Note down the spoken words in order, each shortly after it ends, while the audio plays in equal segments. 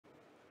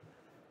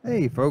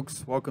Hey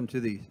folks, welcome to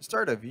the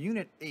start of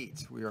Unit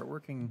 8. We are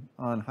working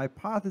on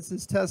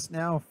hypothesis tests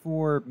now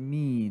for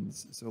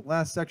means. So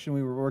last section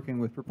we were working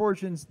with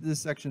proportions, this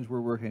section we're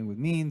working with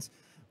means.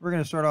 We're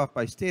going to start off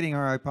by stating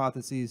our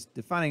hypotheses,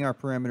 defining our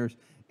parameters,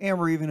 and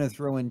we're even going to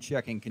throw in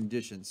checking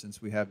conditions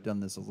since we have done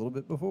this a little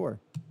bit before.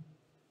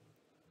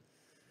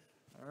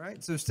 All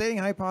right, so stating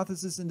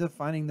hypothesis and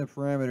defining the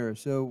parameter.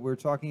 So we're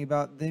talking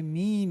about the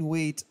mean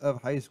weight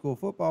of high school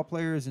football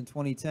players in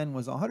 2010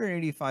 was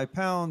 185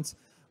 pounds.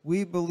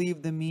 We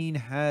believe the mean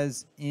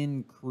has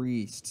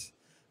increased.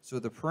 So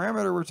the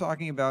parameter we're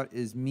talking about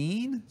is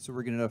mean. So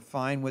we're going to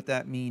define what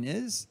that mean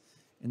is.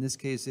 In this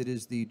case, it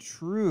is the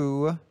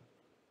true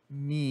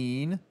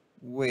mean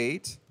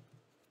weight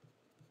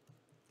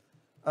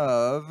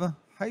of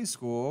high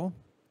school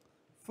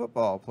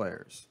football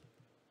players.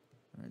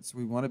 All right, so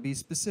we want to be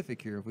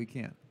specific here if we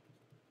can.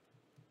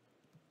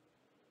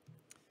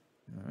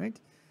 All right.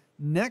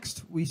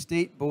 Next, we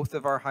state both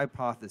of our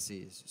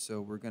hypotheses.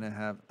 So we're going to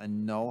have a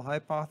null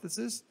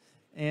hypothesis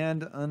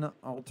and an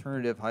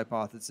alternative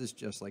hypothesis,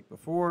 just like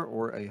before,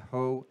 or a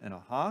ho and a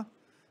ha.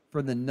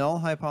 For the null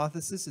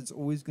hypothesis, it's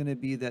always going to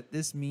be that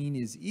this mean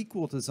is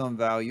equal to some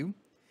value.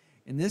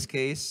 In this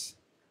case,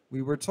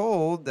 we were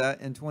told that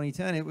in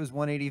 2010 it was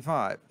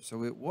 185.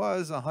 So it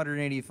was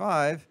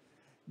 185.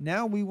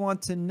 Now we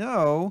want to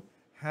know,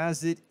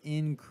 has it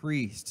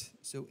increased?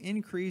 So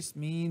increased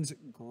means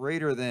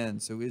greater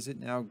than. So is it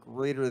now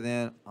greater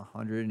than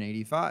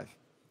 185?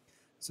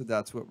 So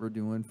that's what we're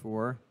doing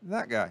for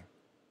that guy.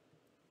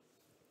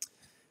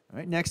 All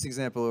right, next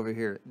example over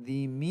here.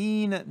 The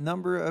mean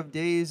number of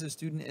days a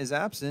student is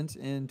absent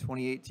in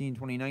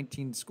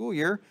 2018-2019 school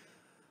year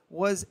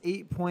was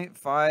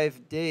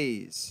 8.5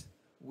 days.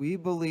 We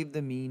believe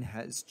the mean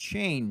has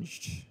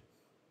changed.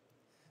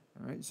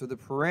 All right, so the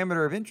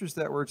parameter of interest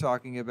that we're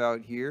talking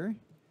about here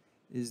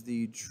is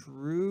the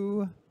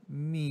true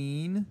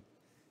mean,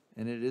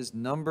 and it is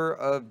number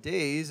of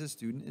days a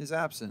student is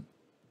absent.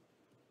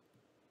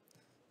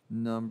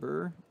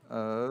 Number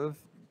of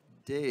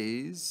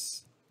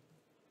days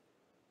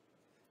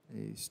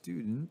a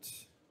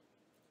student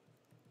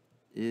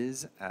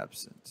is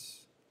absent.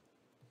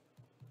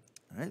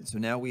 All right, so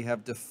now we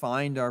have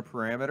defined our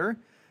parameter.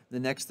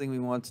 The next thing we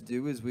want to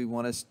do is we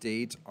want to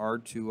state our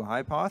two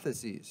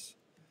hypotheses.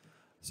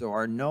 So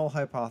our null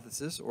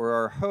hypothesis, or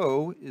our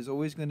ho, is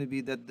always going to be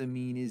that the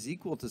mean is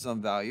equal to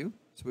some value.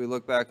 So we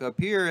look back up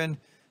here, and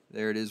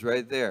there it is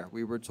right there.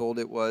 We were told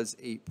it was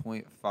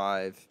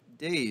 8.5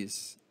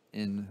 days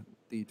in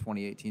the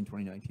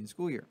 2018-2019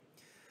 school year.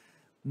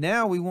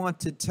 Now we want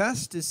to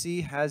test to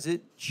see, has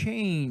it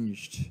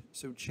changed?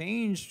 So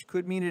changed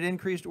could mean it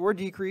increased or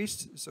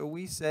decreased. So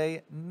we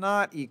say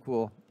not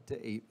equal to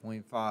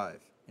 8.5.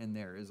 And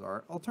there is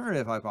our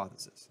alternative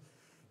hypothesis.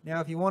 Now,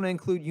 if you want to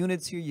include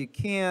units here, you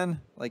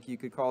can. Like, you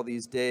could call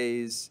these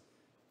days.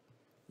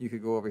 You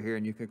could go over here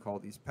and you could call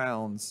these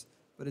pounds,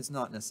 but it's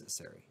not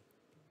necessary.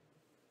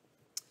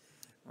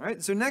 All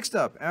right, so next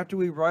up, after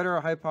we write our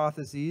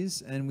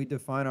hypotheses and we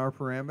define our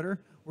parameter,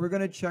 we're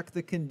going to check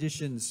the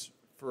conditions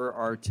for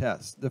our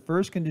test. The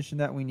first condition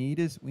that we need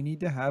is we need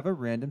to have a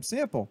random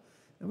sample.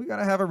 And we got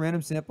to have a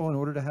random sample in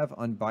order to have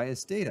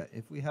unbiased data.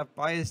 If we have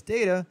biased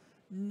data,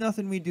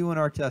 nothing we do in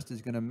our test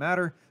is going to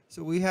matter.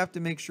 So we have to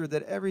make sure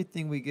that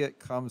everything we get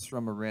comes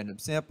from a random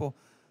sample.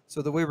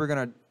 So the way we're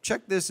going to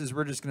check this is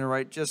we're just going to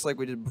write, just like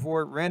we did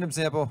before, random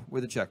sample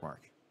with a check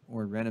mark,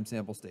 or random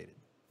sample stated.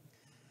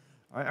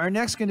 All right, our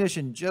next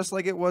condition, just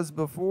like it was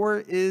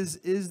before, is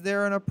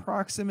there an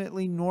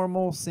approximately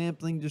normal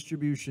sampling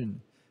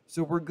distribution?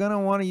 So we're going to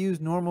want to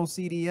use normal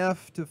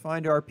CDF to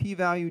find our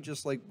p-value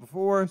just like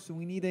before. So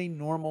we need a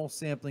normal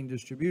sampling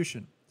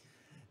distribution.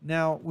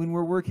 Now, when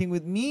we're working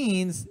with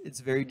means,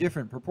 it's very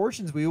different.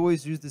 Proportions, we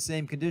always use the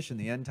same condition,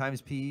 the n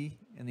times p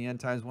and the n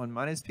times 1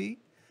 minus p.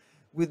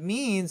 With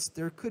means,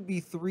 there could be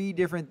three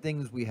different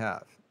things we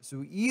have.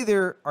 So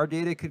either our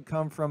data could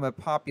come from a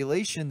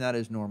population that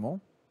is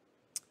normal,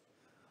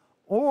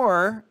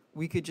 or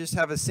we could just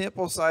have a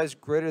sample size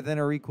greater than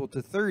or equal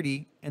to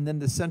 30, and then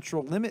the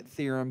central limit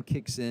theorem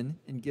kicks in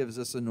and gives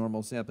us a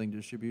normal sampling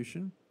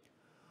distribution.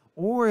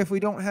 Or if we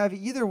don't have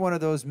either one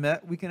of those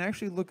met, we can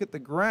actually look at the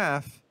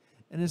graph.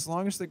 And as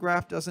long as the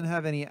graph doesn't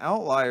have any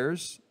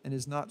outliers and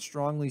is not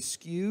strongly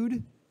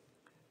skewed,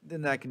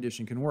 then that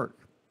condition can work.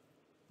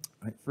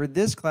 All right, for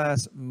this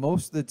class,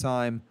 most of the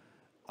time,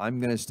 I'm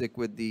going to stick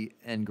with the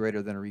n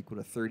greater than or equal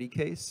to 30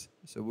 case.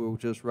 So we'll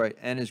just write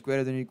n is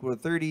greater than or equal to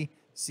 30,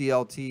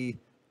 CLT,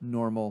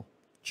 normal,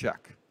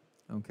 check.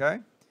 Okay?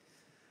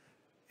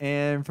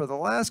 And for the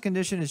last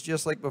condition, it's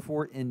just like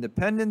before,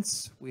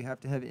 independence. We have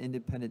to have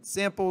independent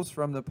samples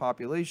from the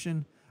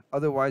population.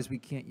 Otherwise, we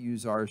can't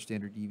use our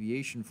standard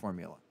deviation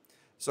formula.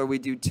 So we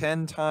do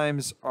 10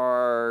 times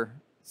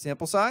our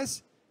sample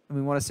size, and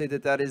we want to say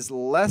that that is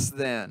less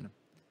than.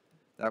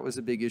 That was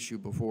a big issue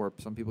before.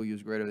 Some people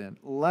use greater than.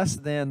 Less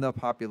than the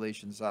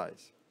population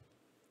size.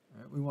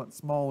 All right, we want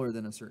smaller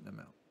than a certain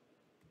amount.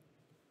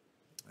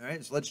 All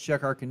right, so let's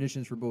check our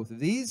conditions for both of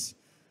these.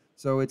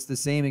 So it's the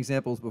same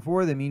examples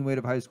before. The mean weight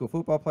of high school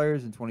football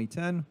players in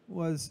 2010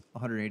 was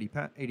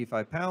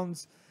 185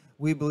 pounds.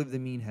 We believe the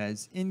mean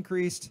has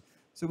increased.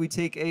 So we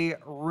take a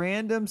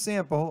random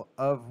sample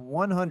of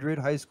 100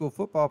 high school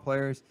football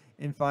players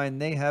and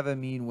find they have a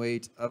mean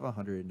weight of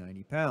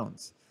 190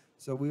 pounds.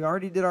 So we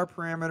already did our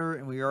parameter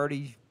and we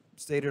already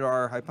stated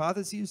our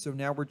hypotheses. So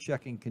now we're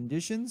checking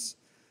conditions.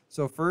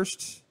 So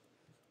first,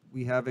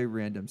 we have a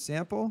random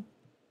sample.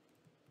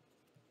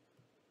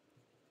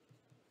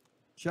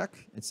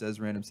 Check. It says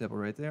random sample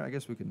right there. I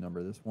guess we can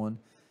number this one.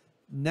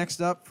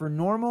 Next up, for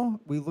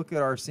normal, we look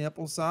at our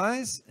sample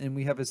size, and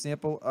we have a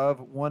sample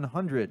of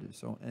 100.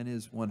 So n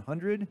is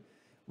 100,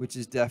 which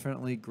is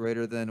definitely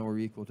greater than or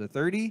equal to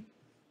 30.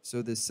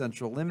 So this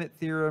central limit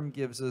theorem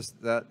gives us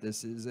that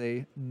this is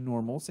a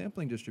normal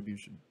sampling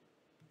distribution.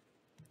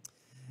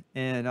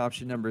 And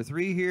option number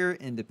 3 here,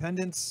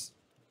 independence.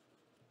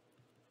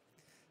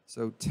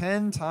 So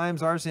 10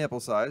 times our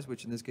sample size,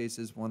 which in this case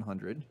is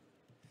 100,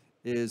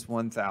 is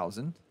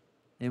 1,000.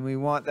 And we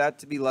want that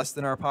to be less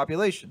than our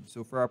population.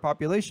 So for our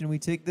population, we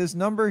take this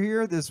number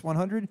here, this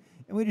 100,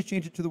 and we just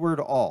change it to the word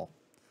all.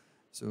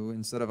 So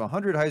instead of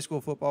 100 high school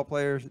football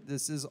players,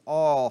 this is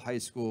all high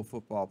school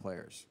football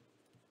players.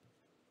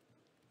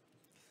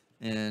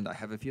 And I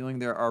have a feeling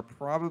there are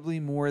probably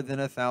more than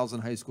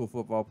 1,000 high school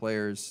football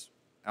players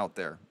out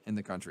there in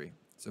the country.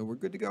 So we're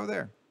good to go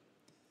there.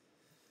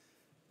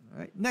 All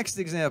right, next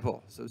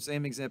example. So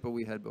same example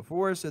we had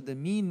before. So the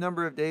mean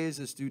number of days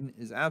a student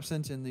is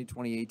absent in the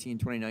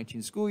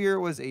 2018-2019 school year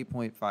was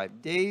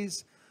 8.5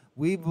 days.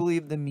 We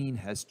believe the mean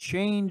has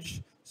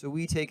changed. So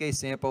we take a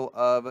sample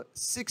of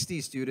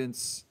 60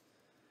 students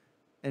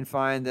and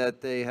find that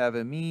they have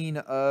a mean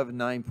of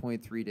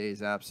 9.3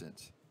 days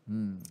absent.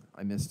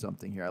 I missed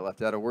something here. I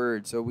left out a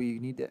word. So we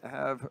need to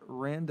have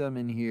random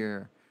in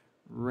here.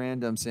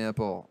 Random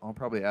sample. I'll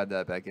probably add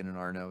that back in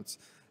our notes.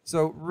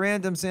 So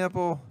random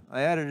sample,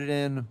 I added it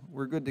in,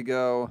 we're good to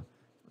go.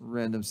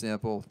 Random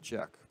sample,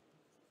 check.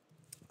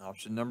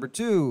 Option number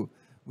 2,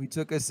 we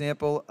took a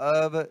sample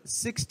of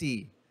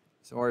 60.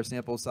 So our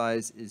sample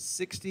size is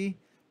 60.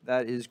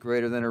 That is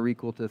greater than or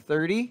equal to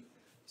 30.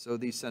 So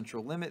the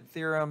central limit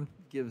theorem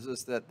gives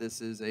us that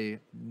this is a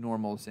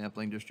normal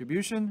sampling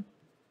distribution.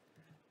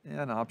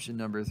 And option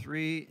number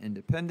 3,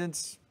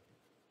 independence.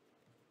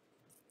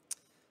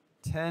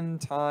 10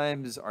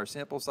 times our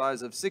sample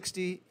size of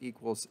 60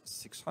 equals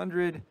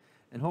 600.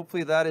 And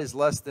hopefully that is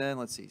less than,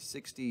 let's see,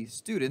 60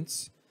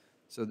 students.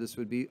 So this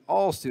would be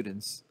all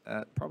students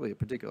at probably a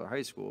particular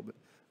high school, but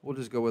we'll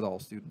just go with all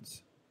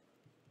students.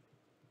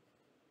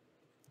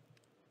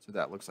 So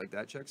that looks like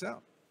that checks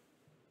out.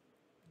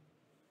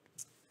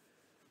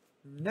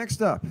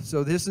 Next up,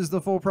 so this is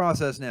the full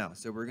process now.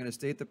 So we're going to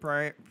state the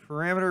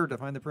parameter,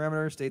 define the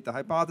parameter, state the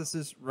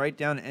hypothesis, write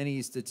down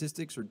any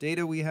statistics or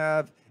data we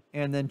have,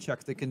 and then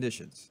check the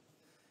conditions.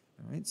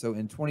 All right, so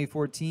in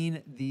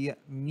 2014, the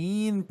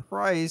mean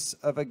price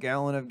of a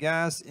gallon of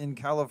gas in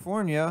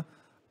California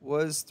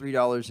was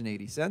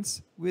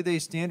 $3.80 with a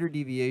standard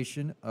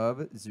deviation of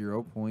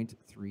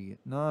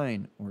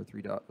 0.39 or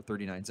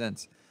 39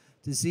 cents.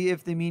 To see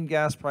if the mean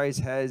gas price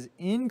has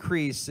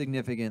increased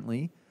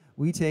significantly,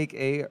 we take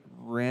a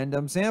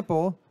random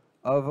sample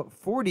of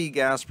 40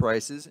 gas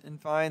prices and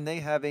find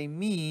they have a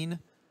mean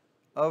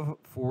of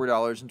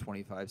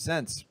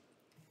 $4.25.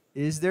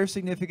 Is there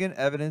significant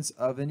evidence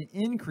of an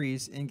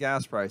increase in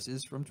gas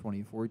prices from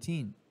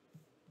 2014?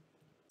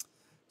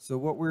 So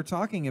what we're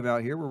talking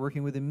about here, we're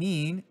working with a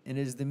mean, and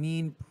it is the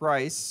mean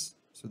price,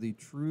 so the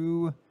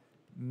true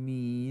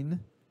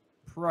mean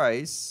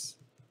price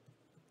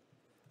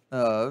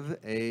of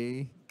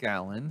a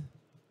gallon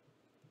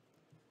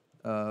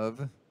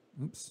of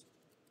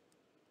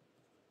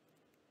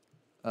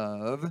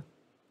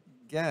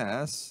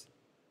gas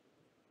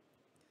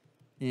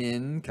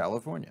in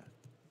California.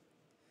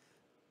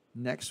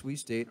 Next, we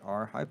state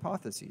our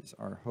hypotheses,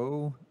 our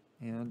ho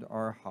and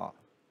our ha.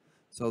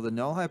 So the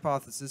null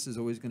hypothesis is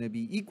always going to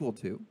be equal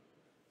to.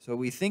 So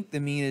we think the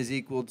mean is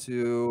equal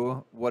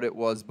to what it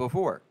was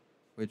before,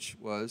 which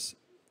was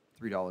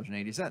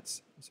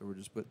 $3.80. So we'll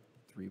just put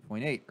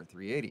 3.8 or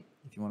 380.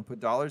 If you want to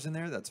put dollars in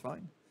there, that's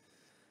fine.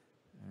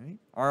 All right.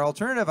 Our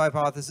alternative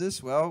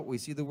hypothesis, well, we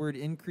see the word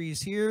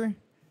increase here,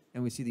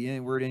 and we see the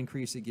word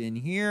increase again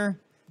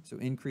here. So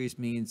increase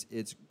means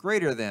it's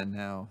greater than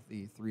now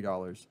the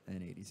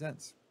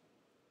 $3.80.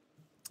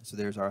 So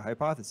there's our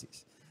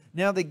hypotheses.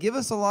 Now they give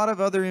us a lot of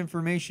other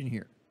information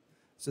here.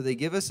 So they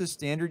give us a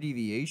standard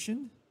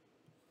deviation.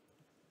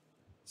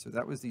 So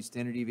that was the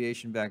standard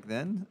deviation back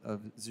then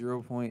of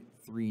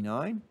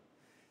 0.39.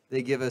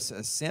 They give us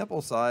a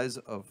sample size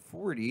of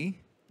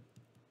 40.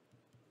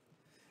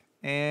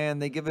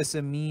 And they give us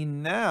a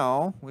mean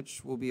now,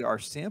 which will be our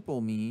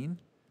sample mean.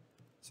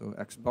 So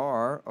X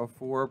bar of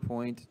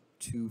 4.25.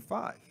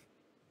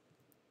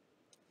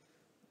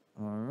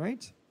 All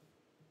right.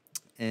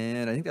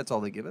 And I think that's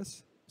all they give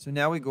us. So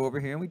now we go over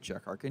here and we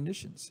check our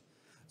conditions.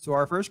 So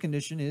our first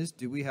condition is,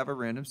 do we have a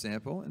random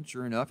sample? And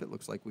sure enough, it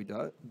looks like we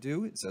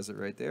do. It says it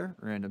right there,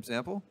 random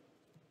sample.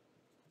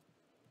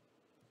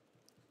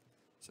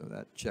 So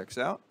that checks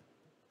out.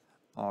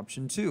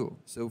 Option 2.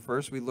 So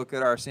first we look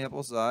at our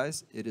sample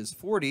size. It is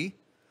 40.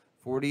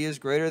 40 is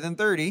greater than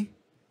 30.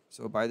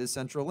 So by the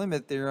central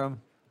limit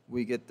theorem,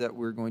 we get that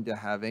we're going to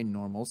have a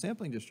normal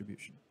sampling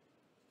distribution.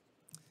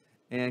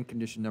 And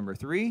condition number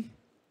 3,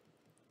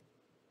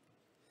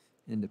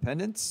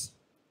 independence.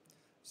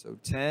 So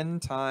 10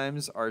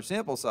 times our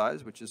sample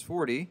size, which is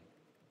 40,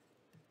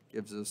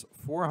 gives us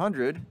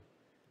 400.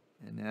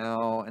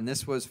 And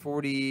this was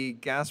 40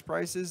 gas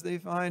prices they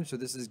find. So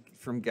this is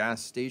from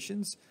gas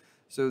stations.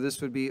 So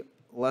this would be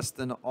less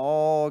than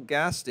all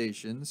gas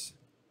stations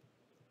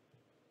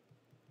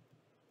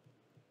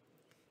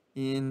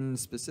in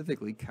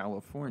specifically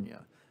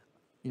California.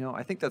 You know,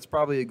 I think that's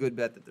probably a good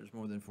bet that there's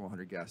more than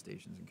 400 gas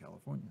stations in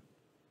California.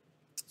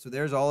 So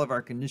there's all of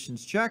our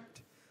conditions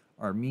checked,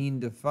 our mean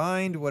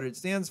defined, what it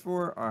stands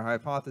for, our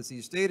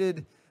hypotheses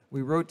stated.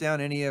 We wrote down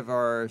any of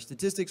our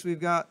statistics we've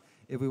got.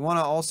 If we want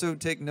to also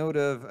take note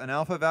of an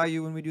alpha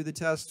value when we do the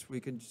test, we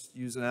can just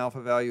use an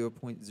alpha value of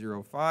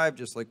 0.05,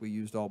 just like we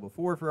used all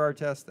before for our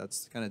test.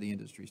 That's kind of the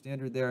industry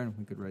standard there, and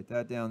we could write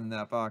that down in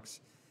that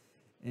box.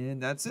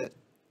 And that's it.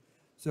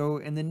 So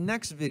in the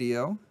next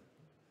video,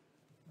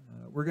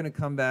 we're going to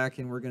come back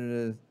and we're going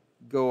to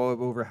go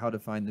over how to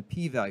find the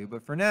p-value.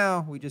 But for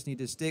now, we just need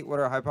to state what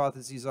our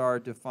hypotheses are,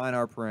 define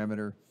our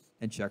parameter,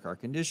 and check our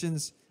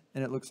conditions.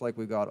 And it looks like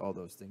we got all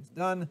those things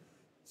done.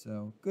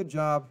 So good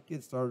job.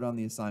 Get started on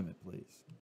the assignment, please.